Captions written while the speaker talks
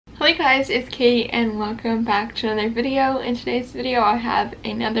Hey guys, it's Katie and welcome back to another video. In today's video I have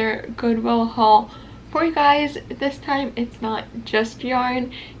another Goodwill haul for you guys. This time it's not just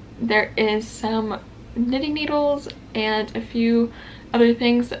yarn. There is some knitting needles and a few other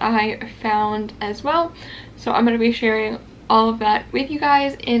things that I found as well. So I'm going to be sharing all of that with you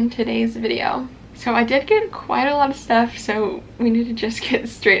guys in today's video. So I did get quite a lot of stuff, so we need to just get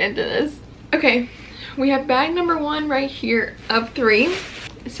straight into this. Okay, we have bag number 1 right here of 3.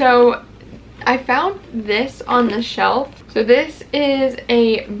 So I found this on the shelf. So this is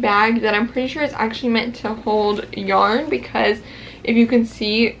a bag that I'm pretty sure is actually meant to hold yarn, because if you can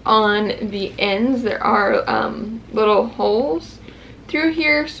see on the ends there are little holes through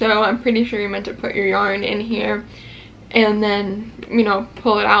here. So I'm pretty sure you're meant to put your yarn in here and then, you know,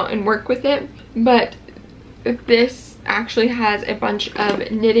 pull it out and work with it. But this actually has a bunch of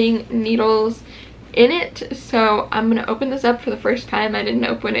knitting needles in it, so I'm gonna open this up for the first time. I didn't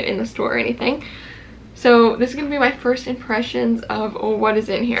open it in the store or anything, so this is gonna be my first impressions of what is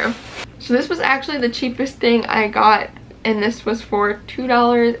in here. So this was actually the cheapest thing I got, and this was for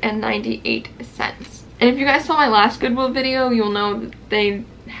 $2.98. And if you guys saw my last Goodwill video, you'll know that they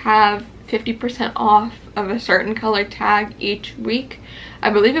have 50% off of a certain color tag each week. I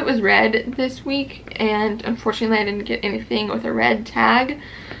believe it was red this week, and unfortunately I didn't get anything with a red tag,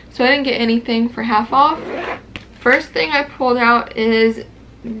 so I didn't get anything for half off. First thing I pulled out is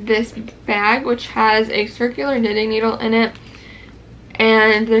this bag, which has a circular knitting needle in it,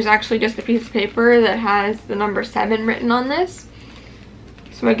 and there's actually just a piece of paper that has the number 7 written on this.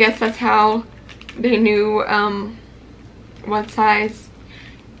 So I guess that's how they knew what size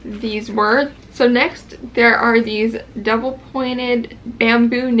these were. So next there are these double pointed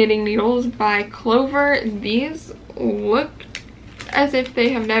bamboo knitting needles by Clover. These look as if they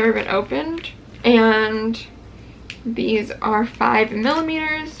have never been opened, and these are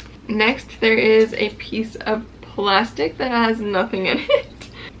 5mm. Next there is a piece of plastic that has nothing in it.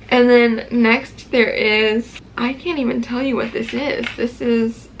 And then next there is, I can't even tell you what this is. This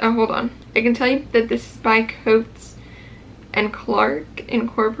is, oh hold on, I can tell you that this is by Coates and Clark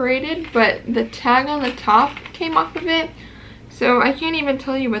Incorporated, but the tag on the top came off of it, so I can't even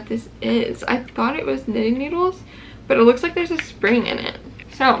tell you what this is. I thought it was knitting needles, but it looks like there's a spring in it.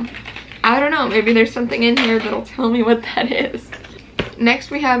 So I don't know, maybe there's something in here that'll tell me what that is. Next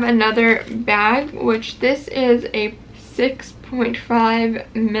we have another bag, which this is a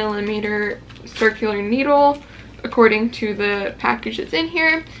 6.5mm circular needle according to the package that's in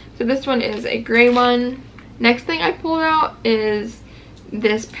here. So this one is a gray one. Next thing I pulled out is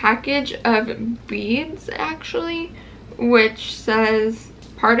this package of beads, actually, which says,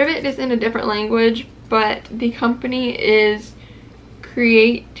 part of it is in a different language, but the company is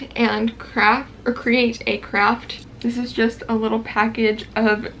Create a Craft. This is just a little package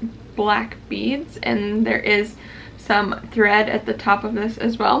of black beads, and there is some thread at the top of this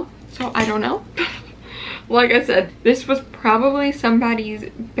as well. So I don't know. Like I said, this was probably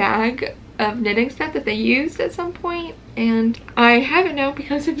somebody's bag of knitting stuff that they used at some point, and I have it now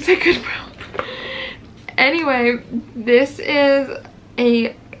because it was a Goodwill. Anyway, this is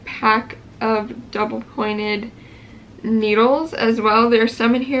a pack of double pointed needles as well. There's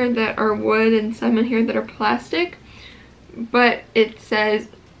some in here that are wood and some in here that are plastic, but it says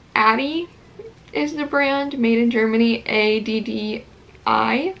Addi is the brand, made in Germany, ADDI,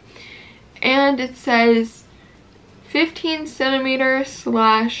 and it says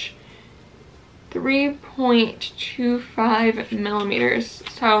 15cm/3.25mm.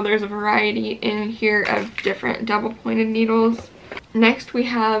 So there's a variety in here of different double pointed needles. Next we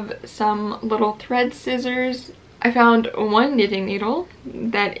have some little thread scissors. I found one knitting needle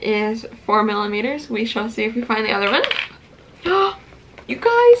that is 4mm. We shall see if we find the other one. Oh, you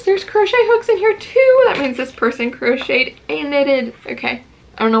guys, there's crochet hooks in here too. That means this person crocheted and knitted. Okay,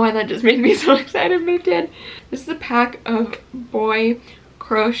 I don't know why that just made me so excited, but it did. This is a pack of boy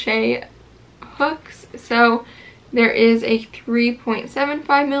crochet hooks. So there is a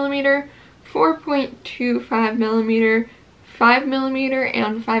 3.75mm, 4.25mm, 5mm,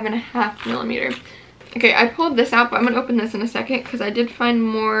 and 5.5mm. Okay, I pulled this out, but I'm gonna open this in a second because I did find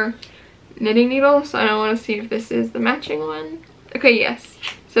more knitting needles, so I want to see if this is the matching one. Okay, yes.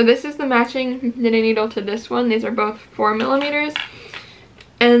 So this is the matching knitting needle to this one. These are both 4mm.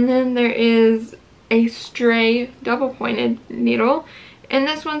 And then there is a stray double pointed needle, and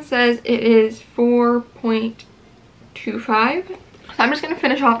this one says it is 4.25. So I'm just going to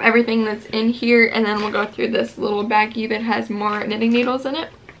finish off everything that's in here, and then we'll go through this little baggie that has more knitting needles in it.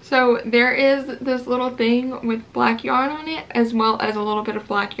 So there is this little thing with black yarn on it, as well as a little bit of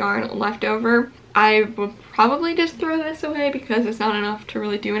black yarn left over. I will probably just throw this away because it's not enough to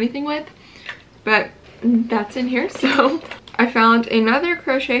really do anything with, but that's in here. So I found another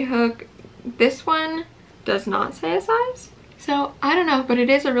crochet hook. This one does not say a size, so I don't know, but it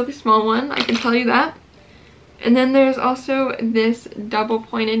is a really small one, I can tell you that. And then there's also this double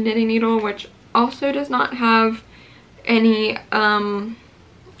pointed knitting needle, which also does not have any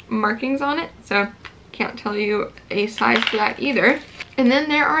markings on it, so can't tell you a size for that either. And then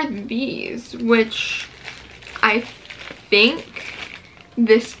there are these, which I think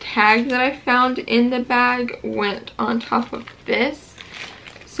this tag that I found in the bag went on top of this.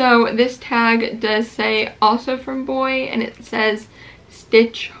 So this tag does say also from Boy, and it says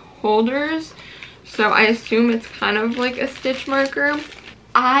stitch holders. So I assume it's kind of like a stitch marker.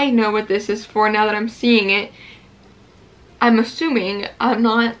 I know what this is for now that I'm seeing it. I'm assuming, I'm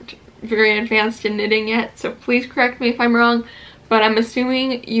not very advanced in knitting yet, so please correct me if I'm wrong, but I'm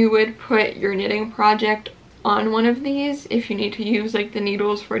assuming you would put your knitting project on one of these if you need to use like the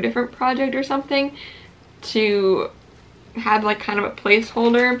needles for a different project or something to have like kind of a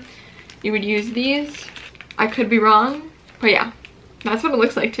placeholder. You would use these. I could be wrong, but yeah, that's what it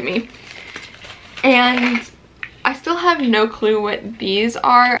looks like to me. And I still have no clue what these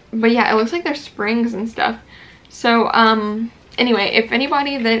are, but yeah, it looks like they're springs and stuff. So anyway, if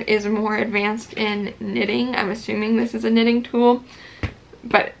anybody that is more advanced in knitting, I'm assuming this is a knitting tool,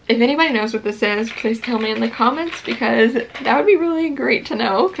 but if anybody knows what this is, please tell me in the comments, because that would be really great to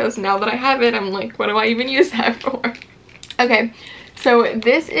know, because now that I have it, I'm like, what do I even use that for? Okay, so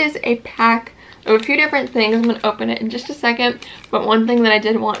this is a pack of a few different things. I'm going to open it in just a second, but one thing that I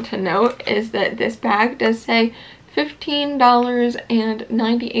did want to note is that this bag does say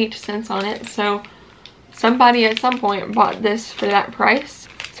 $15.98 on it, so somebody at some point bought this for that price.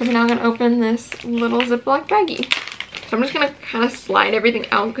 So we're now going to open this little Ziploc baggie. So I'm just going to kind of slide everything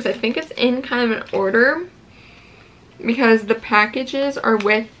out because I think it's in kind of an order, because the packages are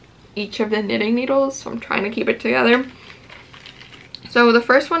with each of the knitting needles, so I'm trying to keep it together. So the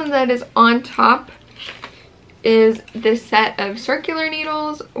first one that is on top is this set of circular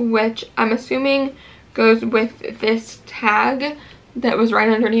needles, which I'm assuming goes with this tag that was right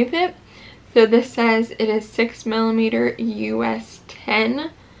underneath it. So this says it is 6mm US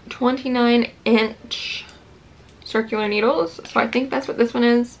 10, 29-inch circular needles. So I think that's what this one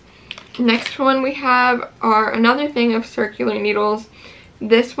is. Next one we have are another thing of circular needles.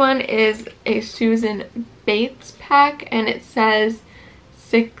 This one is a Susan Bates pack, and it says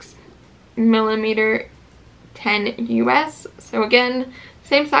 6mm 10 US. So again,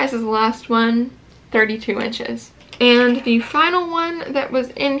 same size as the last one, 32 inches. And the final one that was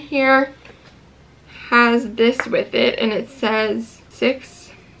in here has this with it, and it says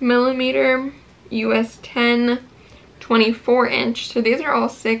 6mm US 10, 24-inch. So these are all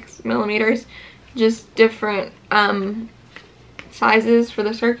 6mm, just different sizes for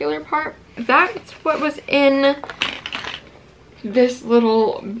the circular part. That's what was in this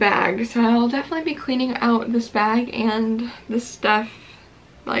little bag. So I'll definitely be cleaning out this bag and this stuff,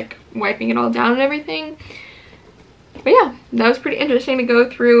 like wiping it all down and everything. But yeah, that was pretty interesting to go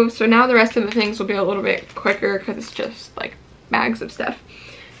through. So now the rest of the things will be a little bit quicker because it's just like bags of stuff.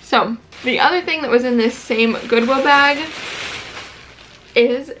 So the other thing that was in this same Goodwill bag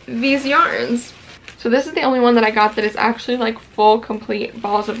is these yarns. So this is the only one that I got that is actually like full complete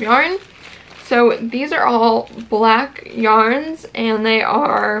balls of yarn. So these are all black yarns, and they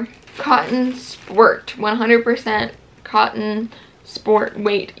are cotton sport, 100% cotton sport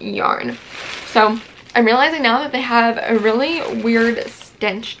weight yarn. So I'm realizing now that they have a really weird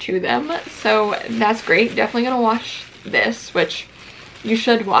stench to them, so that's great. Definitely gonna wash this, which you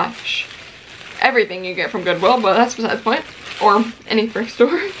should wash everything you get from Goodwill, but that's besides the point, or any thrift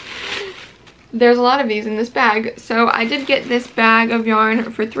store. There's a lot of these in this bag, so I did get this bag of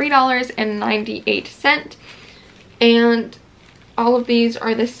yarn for $3.98, and all of these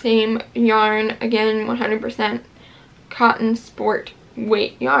are the same yarn, again 100% cotton sport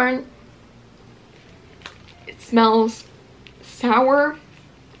weight yarn. It smells sour,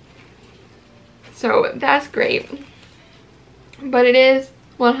 so that's great, but it is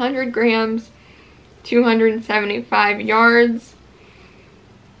 100 grams, 275 yards.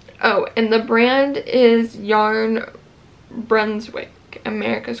 Oh, and the brand is Yarn Brunswick,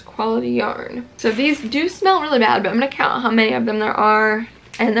 America's Quality Yarn. So these do smell really bad, but I'm gonna count how many of them there are,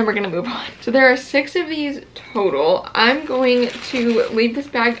 and then we're gonna move on. So there are 6 of these total. I'm going to leave this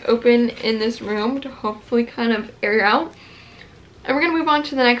bag open in this room to hopefully kind of air out, and we're gonna move on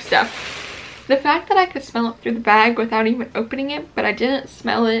to the next stuff. The fact that I could smell it through the bag without even opening it, but I didn't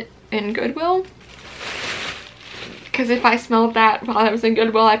smell it in Goodwill, because if I smelled that while I was in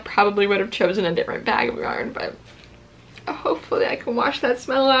Goodwill, I probably would have chosen a different bag of yarn, but hopefully I can wash that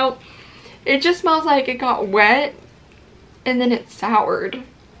smell out. It just smells like it got wet and then it soured.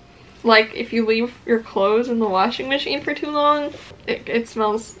 Like if you leave your clothes in the washing machine for too long, it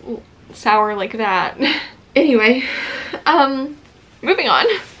smells sour like that. Anyway, moving on.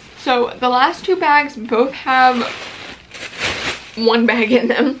 So the last two bags both have one bag in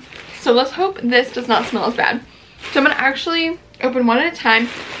them. So let's hope this does not smell as bad. So I'm gonna actually open one at a time.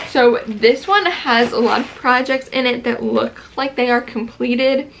 So this one has a lot of projects in it that look like they are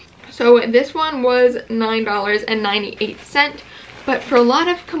completed. So this one was $9.98, but for a lot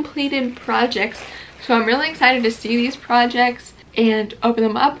of completed projects. So I'm really excited to see these projects and open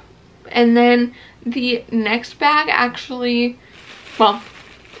them up. And then the next bag actually, well,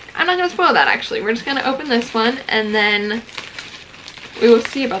 I'm not gonna spoil that actually. We're just gonna open this one and then we will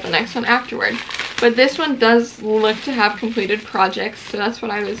see about the next one afterward. But this one does look to have completed projects, so that's what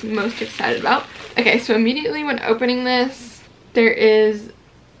I was most excited about. Okay, so immediately when opening this, there is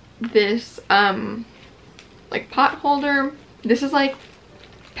this like pot holder. This is like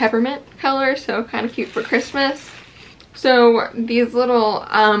peppermint color, so kind of cute for Christmas. So these little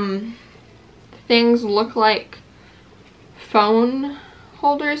things look like phone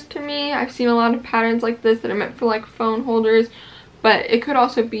holders to me. I've seen a lot of patterns like this that are meant for like phone holders, but it could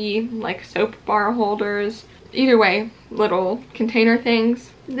also be like soap bar holders. Either way, little container things.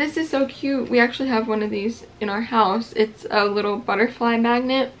 This is so cute. We actually have one of these in our house. It's a little butterfly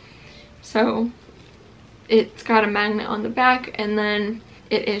magnet. So it's got a magnet on the back and then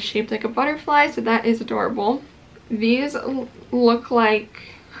it is shaped like a butterfly, so that is adorable. These look like,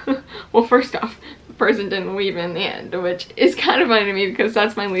 well, first off, the person didn't weave in the end, which is kind of funny to me because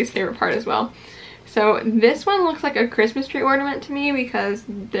that's my least favorite part as well. So this one looks like a Christmas tree ornament to me because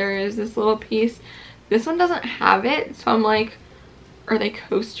there is this little piece. This one doesn't have it, so I'm like, are they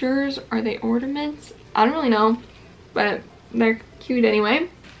coasters? Are they ornaments? I don't really know, but they're cute anyway.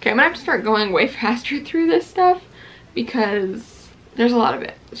 Okay, I'm gonna have to start going way faster through this stuff because there's a lot of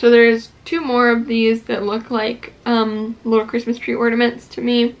it. So there's two more of these that look like little Christmas tree ornaments to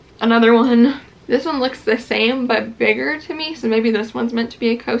me. Another one. This one looks the same but bigger to me, so maybe this one's meant to be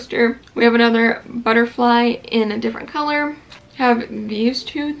a coaster. We have another butterfly in a different color. Have these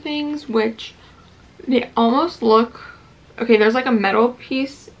two things, which they almost look, okay, there's like a metal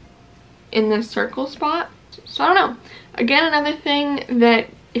piece in this circle spot. So I don't know. Again, another thing that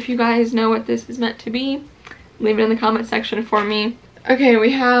if you guys know what this is meant to be, leave it in the comment section for me. Okay,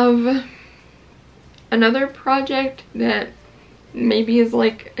 we have another project that maybe is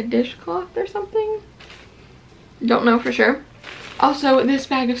like a dishcloth or something. Don't know for sure. Also, this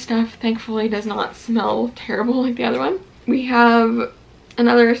bag of stuff thankfully does not smell terrible like the other one. We have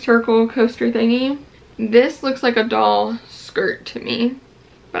another circle coaster thingy. This looks like a doll skirt to me,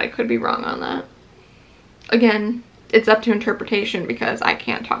 but I could be wrong on that. Again, it's up to interpretation because I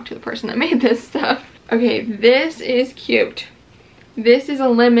can't talk to the person that made this stuff. Okay, this is cute. This is a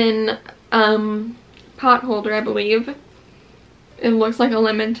lemon pot holder, I believe. It looks like a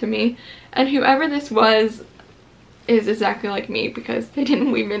lemon to me. And whoever this was is exactly like me because they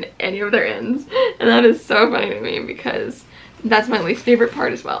didn't weave in any of their ends. And that is so funny to me because that's my least favorite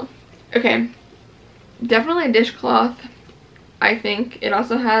part as well. Okay, definitely a dishcloth, I think. It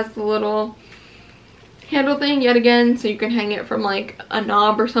also has the little handle thing yet again, so you can hang it from like a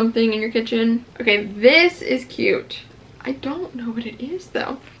knob or something in your kitchen. Okay, this is cute. I don't know what it is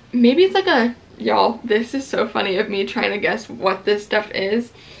though. Maybe it's like a, y'all, this is so funny of me trying to guess what this stuff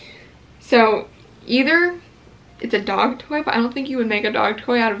is. So either it's a dog toy, but I don't think you would make a dog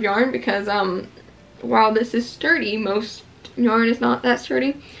toy out of yarn because while this is sturdy, most yarn is not that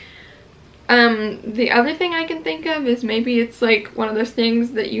sturdy. The other thing I can think of is maybe it's like one of those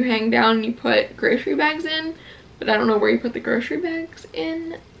things that you hang down and you put grocery bags in, but I don't know where you put the grocery bags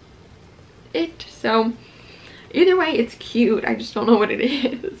in it. So either way, it's cute. I just don't know what it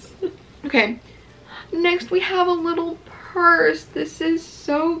is. Okay, next we have a little purse. This is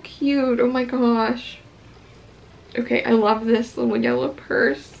so cute. Oh my gosh. Okay, I love this little yellow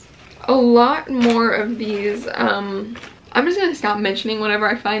purse. A lot more of these. I'm just gonna stop mentioning whenever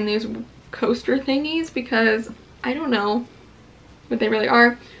I find these coaster thingies because I don't know what they really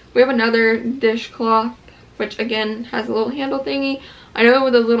are. We have another dishcloth, which again has a little handle thingy. I know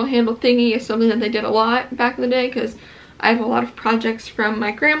the little handle thingy is something that they did a lot back in the day because I have a lot of projects from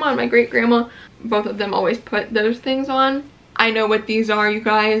my grandma and my great-grandma. Both of them always put those things on. I know what these are, you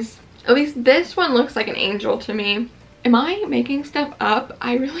guys. At least this one looks like an angel to me. Am I making stuff up?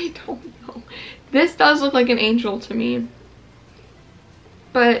 I really don't know. This does look like an angel to me,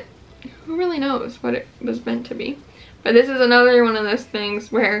 but who really knows what it was meant to be. But this is another one of those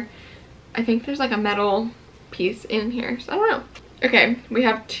things where I think there's like a metal piece in here, so I don't know. Okay, we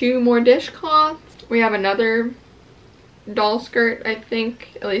have 2 more dishcloths. We have another doll skirt, I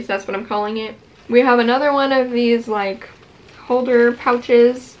think. At least that's what I'm calling it. We have another one of these like holder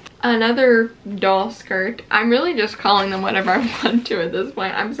pouches. Another doll skirt. I'm really just calling them whatever I want to at this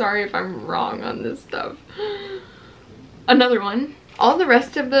point. I'm sorry if I'm wrong on this stuff. Another one. All the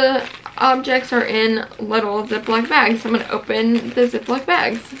rest of the objects are in little Ziploc bags. So I'm going to open the Ziploc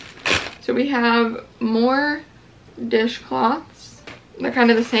bags. So we have more dishcloths. They're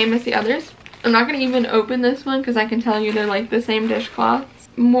kind of the same as the others. I'm not going to even open this one because I can tell you they're like the same dishcloths.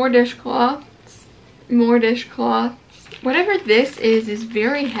 More dishcloths. More dishcloths. Whatever this is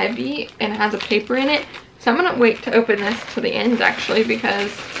very heavy and has a paper in it. So I'm going to wait to open this to the end actually,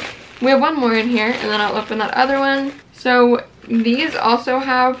 because we have one more in here and then I'll open that other one. So these also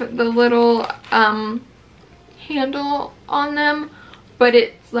have the little handle on them, but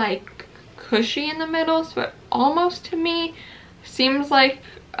it's like cushy in the middle, so it almost to me seems like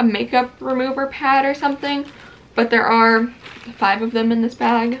a makeup remover pad or something, but there are 5 of them in this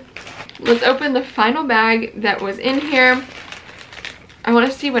bag. Let's open the final bag that was in here. I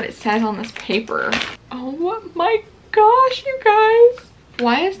want to see what it says on this paper. Oh my gosh, you guys.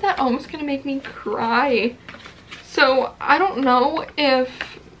 Why is that almost going to make me cry? So I don't know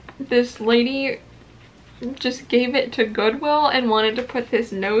if this lady just gave it to Goodwill and wanted to put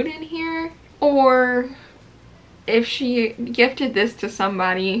this note in here, or if she gifted this to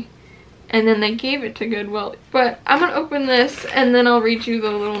somebody and then they gave it to Goodwill. But I'm gonna open this and then I'll read you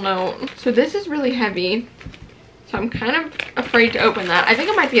the little note. So this is really heavy, so I'm kind of afraid to open that. I think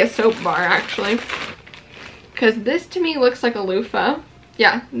it might be a soap bar actually, because this to me looks like a loofah.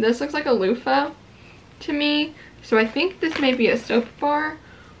 Yeah, this looks like a loofah to me. So I think this may be a soap bar,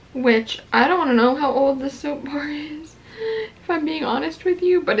 which I don't want to know how old this soap bar is, if I'm being honest with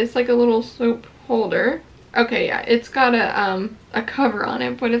you, but it's like a little soap holder. Okay, yeah, it's got a cover on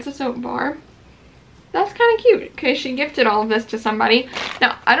it, but it's a soap bar. That's kind of cute. Okay, she gifted all of this to somebody.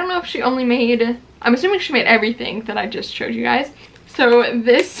 Now, I don't know if she only made, I'm assuming she made everything that I just showed you guys. So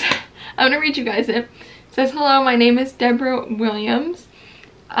this, I'm going to read you guys it. It says, "Hello, my name is Deborah Williams.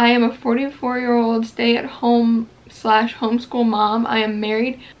 I am a 44-year-old stay-at-home / homeschool mom. I am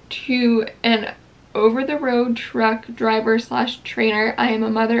married to an over-the-road truck driver / trainer. I am a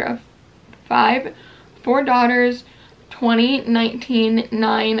mother of 5, 4 daughters, 20, 19,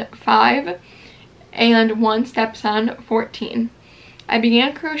 9, 5, and 1 stepson, 14. I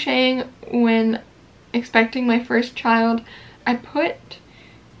began crocheting when expecting my first child. I put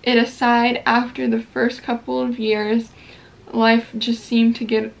it aside after the first couple of years. Life just seemed to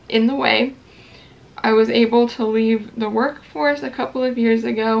get in the way. I was able to leave the workforce a couple of years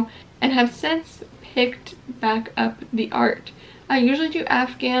ago and have since picked back up the art. I usually do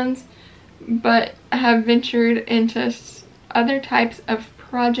Afghans, but have ventured into other types of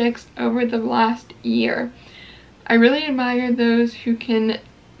projects over the last year. I really admire those who can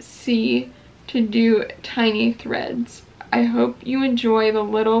see to do tiny threads. I hope you enjoy the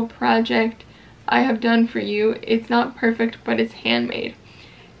little project I have done for you. It's not perfect, but it's handmade.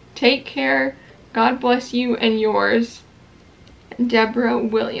 Take care. God bless you and yours, Deborah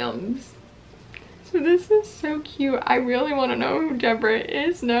Williams." So this is so cute. I really want to know who Deborah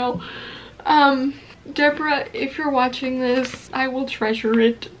is now. Deborah, if you're watching this, I will treasure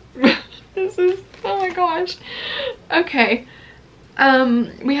it. This is, oh my gosh. Okay.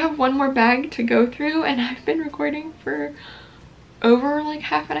 We have one more bag to go through, and I've been recording for over like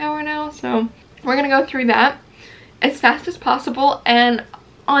half an hour now, so we're gonna go through that as fast as possible. And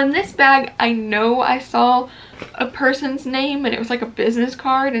on this bag, I know I saw a person's name, and it was like a business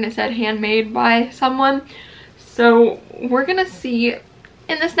card, and it said handmade by someone. So we're gonna see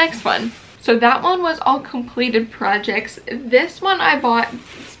in this next one. So that one was all completed projects. This one I bought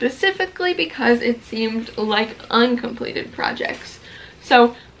specifically because it seemed like uncompleted projects.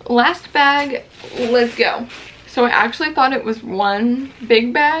 So last bag, let's go. So I actually thought it was one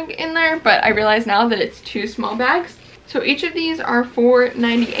big bag in there, but I realize now that it's 2 small bags. So each of these are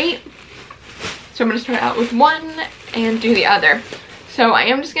 $4.98. So I'm going to start out with one and do the other. So I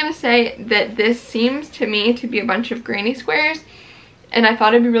am just going to say that this seems to me to be a bunch of granny squares. And I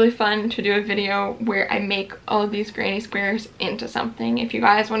thought it'd be really fun to do a video where I make all of these granny squares into something. If you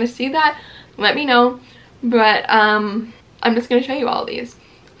guys want to see that, let me know. But I'm just going to show you all of these.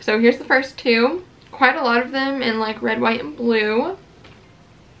 So here's the first 2. Quite a lot of them in like red, white, and blue.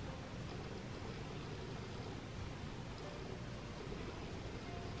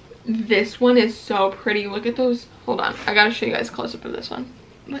 This one is so pretty. Look at those. Hold on. I gotta show you guys a close-up of this one.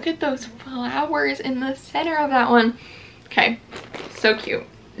 Look at those flowers in the center of that one. Okay, so cute.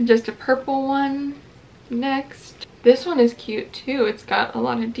 Just a purple one next. This one is cute too. It's got a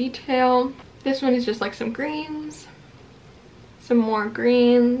lot of detail. This one is just like some greens. Some more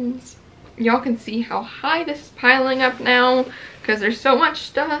greens. Y'all can see how high this is piling up now because there's so much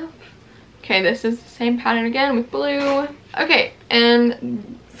stuff. Okay, this is the same pattern again with blue. Okay,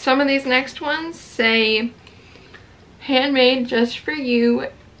 and some of these next ones say handmade just for you,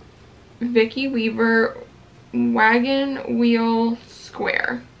 Vicky Weaver wagon wheel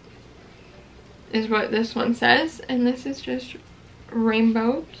square is what this one says. And this is just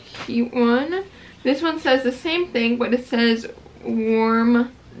rainbow, cute one. This one says the same thing, but it says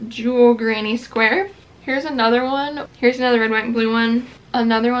warm jewel granny square. Here's another one. Here's another red, white, and blue one.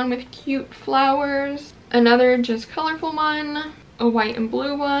 Another one with cute flowers. Another just colorful one. A white and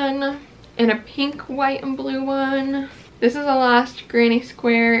blue one. And a pink, white, and blue one. This is the last granny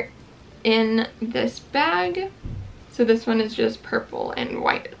square in this bag. So this one is just purple and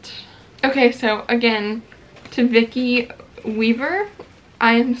white. Okay, so again, to Vicky Weaver,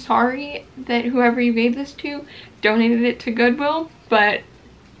 I am sorry that whoever you gave this to donated it to Goodwill, but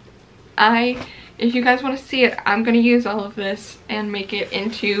if you guys want to see it, I'm going to use all of this and make it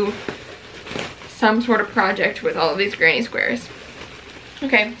into some sort of project with all of these granny squares.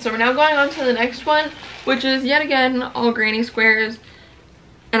 Okay, so we're now going on to the next one, which is yet again all granny squares,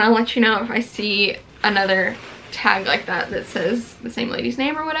 and I'll let you know if I see another tag like that that says the same lady's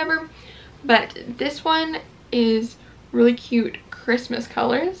name or whatever. But this one is really cute Christmas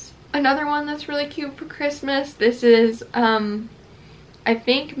colors. Another one that's really cute for Christmas. This is I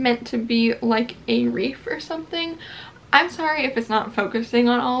think meant to be like a wreath or something. I'm sorry if it's not focusing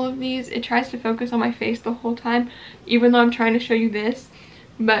on all of these. It tries to focus on my face the whole time, even though I'm trying to show you this.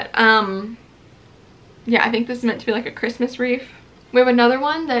 But yeah, I think this is meant to be like a Christmas wreath. We have another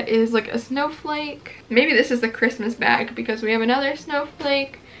one that is like a snowflake. Maybe this is the Christmas bag because we have another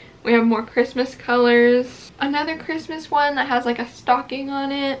snowflake. We have more Christmas colors. Another Christmas one that has like a stocking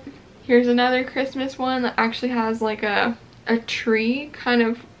on it. Here's another Christmas one that actually has like a tree kind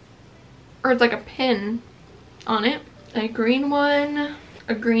of, or it's like a pin on it. A green one,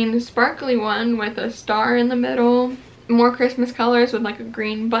 a green sparkly one with a star in the middle. More Christmas colors with like a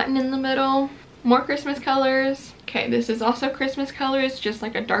green button in the middle. More Christmas colors. Okay, this is also Christmas colors, just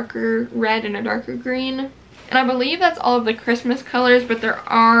like a darker red and a darker green. And I believe that's all of the Christmas colors, but there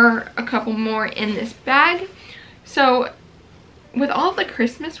are a couple more in this bag. So with all of the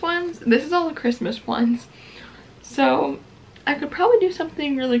Christmas ones, this is all the Christmas ones. So I could probably do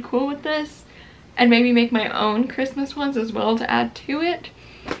something really cool with this and maybe make my own Christmas ones as well to add to it.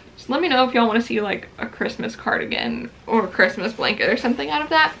 So let me know if y'all want to see like a Christmas cardigan or a Christmas blanket or something out of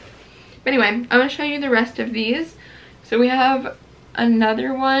that. But anyway, I'm going to show you the rest of these. So we have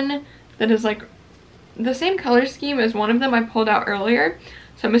another one that is like the same color scheme as one of them I pulled out earlier.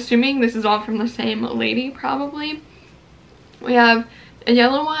 So I'm assuming this is all from the same lady probably. We have a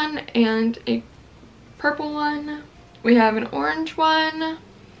yellow one and a purple one. We have an orange one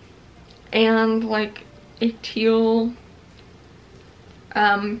and like a teal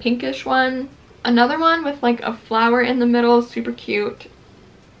pinkish one. Another one with like a flower in the middle, super cute.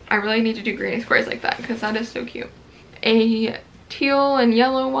 I really need to do granny squares like that because that is so cute. A teal and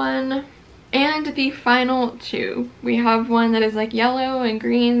yellow one. And the final two. We have one that is like yellow and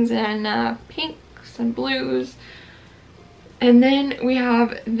greens and pinks and blues. And then we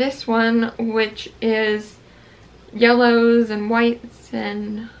have this one which is yellows and whites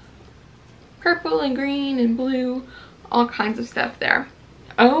and purple and green and blue, all kinds of stuff there.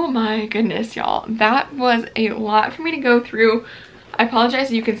 Oh my goodness, y'all, that was a lot for me to go through. I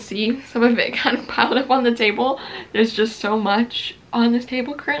apologize, you can see some of it kind of piled up on the table. There's just so much on this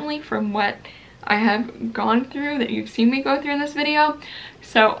table currently from what I have gone through that you've seen me go through in this video.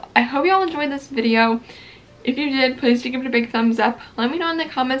 So I hope y'all enjoyed this video. If you did, please do give it a big thumbs up. Let me know in the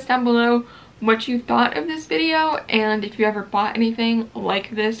comments down below what you thought of this video and if you ever bought anything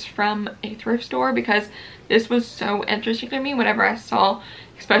like this from a thrift store, because this was so interesting to me. Whenever I saw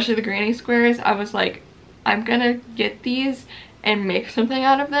especially the granny squares, I was like, I'm gonna get these and make something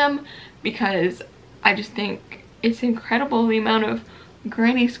out of them because I just think it's incredible the amount of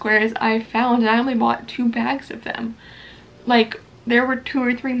granny squares I found, and I only bought 2 bags of them. Like, there were 2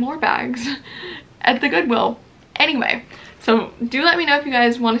 or 3 more bags at the Goodwill. Anyway, so do let me know if you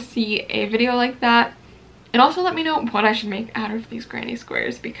guys want to see a video like that, and also let me know what I should make out of these granny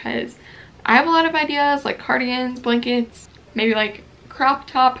squares because I have a lot of ideas like cardigans, blankets, maybe like crop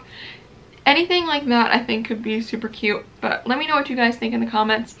top. Anything like that I think could be super cute, but let me know what you guys think in the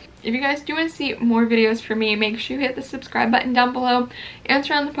comments. If you guys do want to see more videos from me, make sure you hit the subscribe button down below and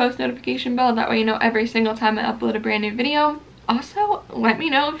turn on the post notification bell. That way you know every single time I upload a brand new video. Also, let me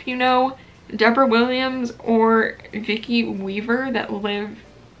know if you know Deborah Williams or Vicky Weaver that live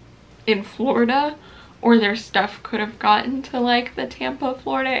in Florida, or their stuff could have gotten to like the Tampa,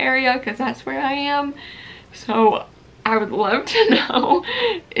 Florida area, because that's where I am. So I would love to know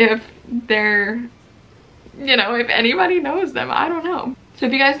if they're, you know, if anybody knows them. I don't know. So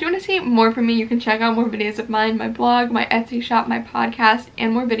if you guys do want to see more from me, you can check out more videos of mine, my blog, my Etsy shop, my podcast,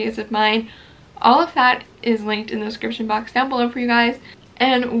 and more videos of mine. All of that is linked in the description box down below for you guys.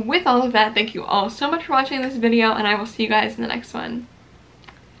 And with all of that, thank you all so much for watching this video, and I will see you guys in the next one.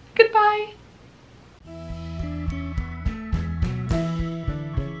 Goodbye!